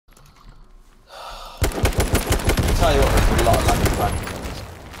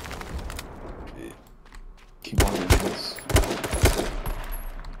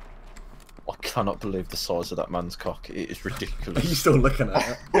cannot believe the size of that man's cock. It is ridiculous. Are you still looking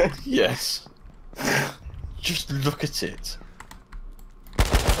at it? Yes. Just look at it.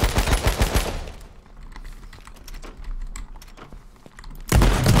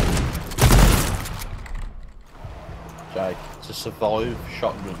 Jake, to survive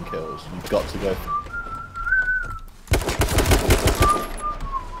shotgun kills, you've got to go.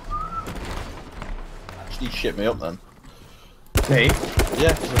 Actually, shit me up then. Me?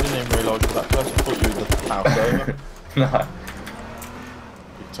 Yeah, because I didn't even realise that person put you in the house over. No. You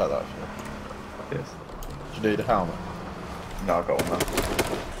can take that shit. Yes. Do you need a helmet? No, I've got one now.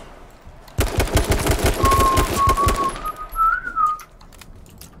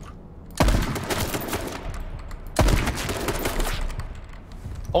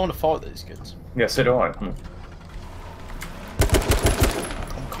 I want to fight these kids. Yeah, so do I. I'm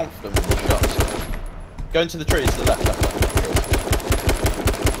confident with the shots. Go into the trees to the left.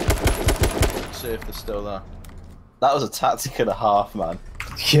 See if they're still there. That was a tactic and a half, man.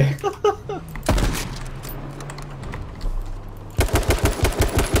 Yeah.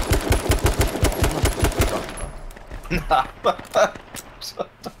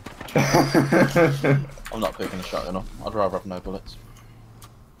 I'm not picking a shotgun up. I'd rather have no bullets.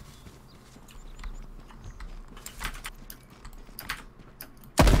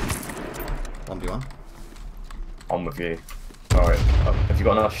 One v one. I'm with you. Alright. Have you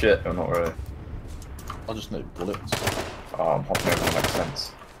got enough shit or not really? I just need bullets. Oh, I'm hopping over, that makes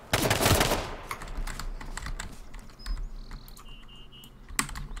sense.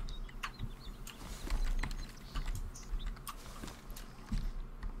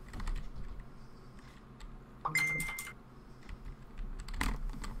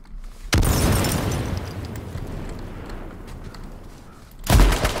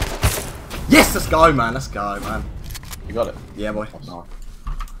 Yes, let's go, man. Let's go, man. You got it? Yeah, boy. No.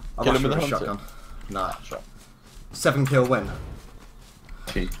 I Kill rushed him with with a a hunter? shotgun. No. Sure. 7 kill win.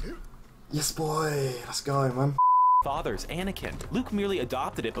 Cheat. Yes, boy. Let's go, man. Father's Anakin. Luke merely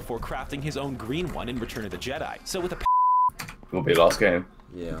adopted it before crafting his own green one in Return of the Jedi. So with a Will be last game.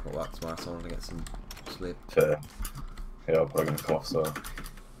 Yeah, I've got work tomorrow, so I want to get some sleep. Fair. Yeah, I'm probably gonna come off, so.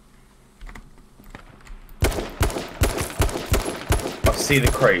 I see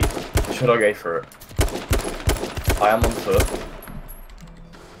the crate. Should I go for it? I am on foot.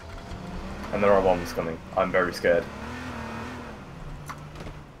 And there are bombs coming. I'm very scared.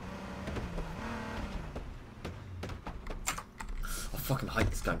 I fucking hate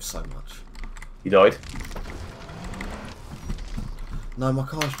this game so much. You died? No, my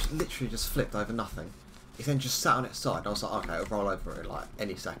car literally just flipped over nothing. It then just sat on its side. I was like, okay, it'll roll over it like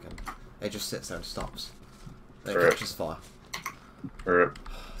any second. It just sits there and stops. Then it catches fire. Rip.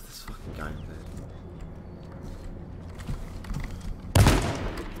 This fucking game, dude.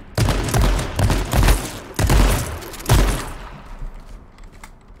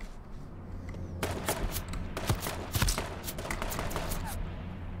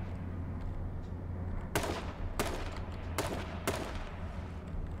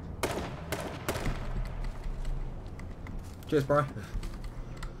 Cheers, bro.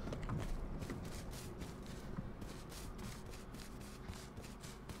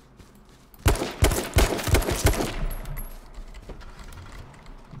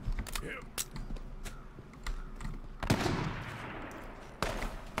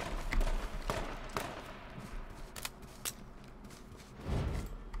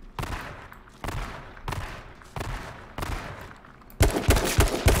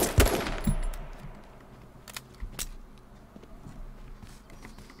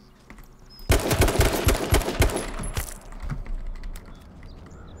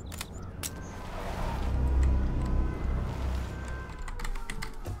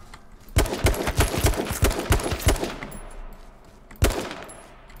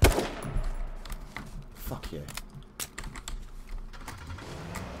 Fuck you.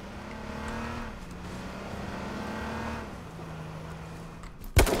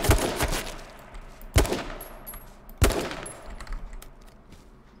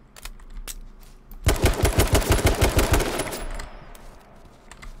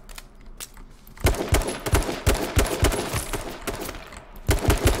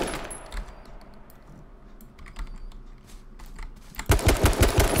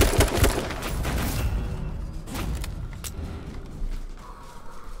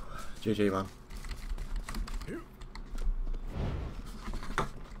 GG, man.